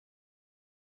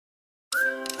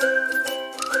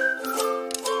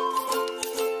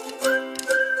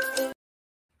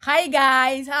Hi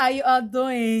guys, how you all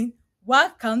doing?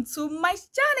 Welcome to my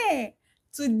channel.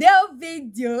 Today's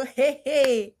video,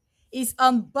 is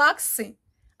unboxing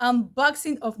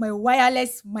of my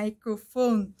wireless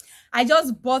microphone. I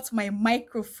just bought my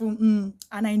microphone,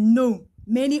 and I know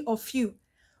many of you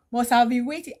must have been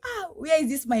waiting. Where is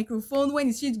this microphone? When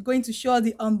is she going to show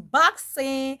the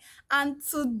unboxing? And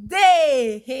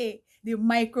today, the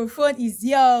microphone is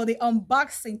here. The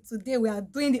unboxing today. We are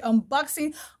doing the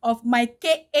unboxing of my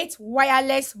K8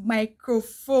 wireless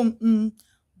microphone.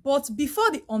 But before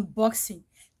the unboxing,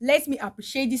 let me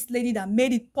appreciate this lady that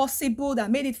made it possible, that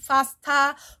made it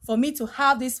faster for me to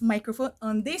have this microphone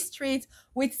on this street.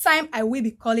 With time, I will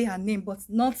be calling her name, but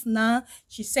not now.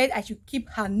 She said I should keep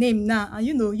her name now. And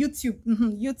you know, YouTube,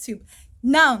 YouTube.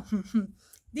 Now,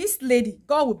 this lady,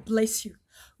 God will bless you.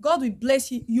 God will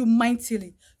bless you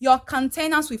mightily. Your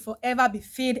containers will forever be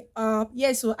filled up.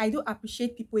 Yes, so I do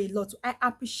appreciate people a lot. I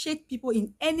appreciate people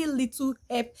in any little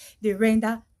help they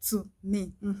render to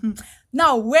me.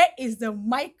 Now, where is the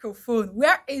microphone?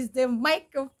 Where is the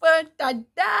microphone? Tada!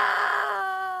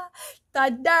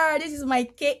 Tada! This is my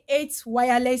K8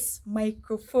 wireless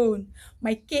microphone.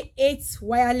 My K8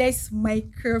 wireless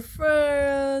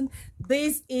microphone.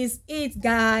 This is it,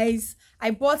 guys. I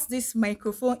bought this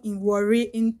microphone in Warri,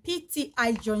 in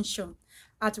PTI Junction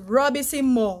at Robinson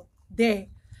Mall there.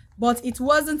 But it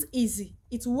wasn't easy.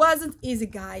 It wasn't easy,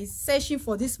 guys, searching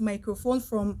for this microphone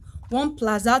from one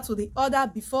plaza to the other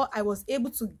before I was able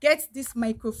to get this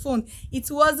microphone. It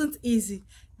wasn't easy.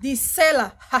 The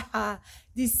seller,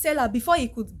 before he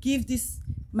could give this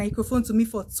microphone to me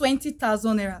for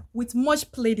 20,000 naira with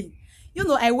much pleading. You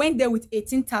know, I went there with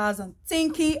 18,000,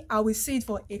 thinking I will see it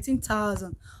for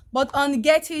 18,000. But on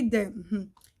getting there,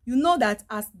 you know that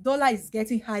as dollar is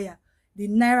getting higher, the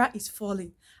naira is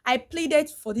falling. I pleaded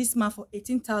for this man for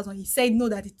 18,000. He said no,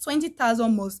 that the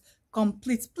 20,000 must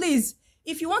complete. Please,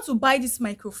 if you want to buy this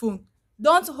microphone,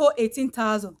 don't hold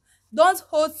 18,000. Don't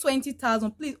hold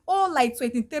 20,000. Please, hold like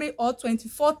 23 or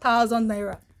 24,000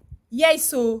 naira. Yes,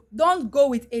 so don't go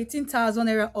with 18,000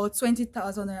 naira or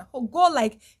 20,000 naira. Go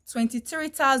like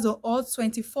 23,000 or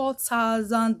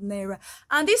 24,000 naira.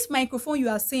 And this microphone you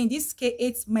are seeing, this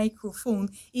K8 microphone,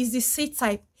 is the C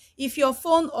type. If your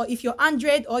phone or if your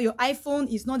Android or your iPhone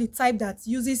is not the type that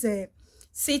uses a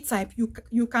C type,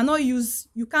 you can't use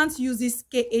this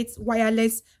K8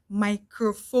 wireless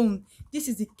microphone. This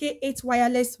is the K8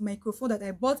 wireless microphone that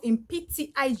I bought in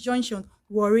PTI Junction,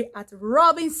 Warri, at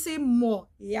Robinson Mall.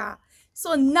 Yeah.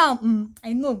 So now,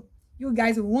 I know you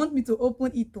guys want me to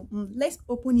open it. Let's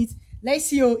open it. Let's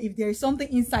see if there is something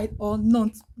inside or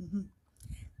not.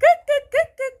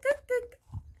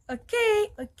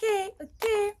 Okay.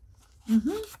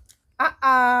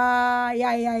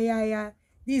 Yeah.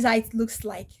 This is how it looks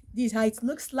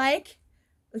like.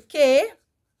 Okay.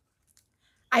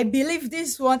 I believe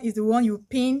this one is the one you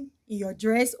pin in your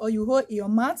dress or you hold in your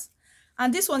mouth.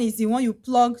 And this one is the one you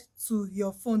plug to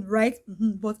your phone, right?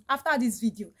 But after this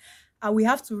video, I will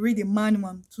have to read the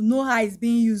manual to know how it's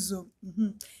being used.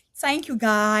 Thank you,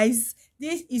 guys.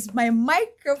 This is my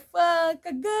microphone.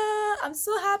 I'm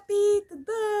so happy.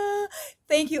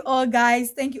 Thank you all,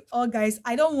 guys.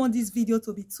 I don't want this video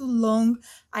to be too long.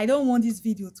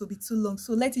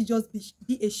 So let it just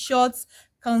be a short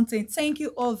content. Thank you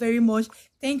all very much.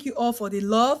 Thank you all for the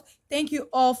love. Thank you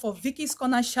all for Vicky's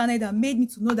Corner channel that made me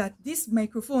to know that this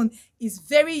microphone is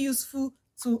very useful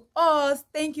to us.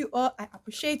 Thank you all. I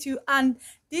appreciate you. And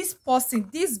this person,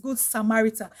 this good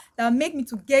Samaritan that made me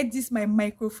to get this my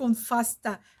microphone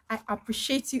faster, I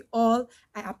appreciate you all.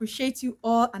 And I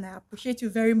appreciate you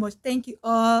very much. Thank you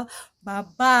all. Bye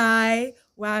bye.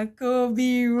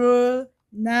 Wakobiro.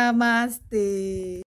 Namaste.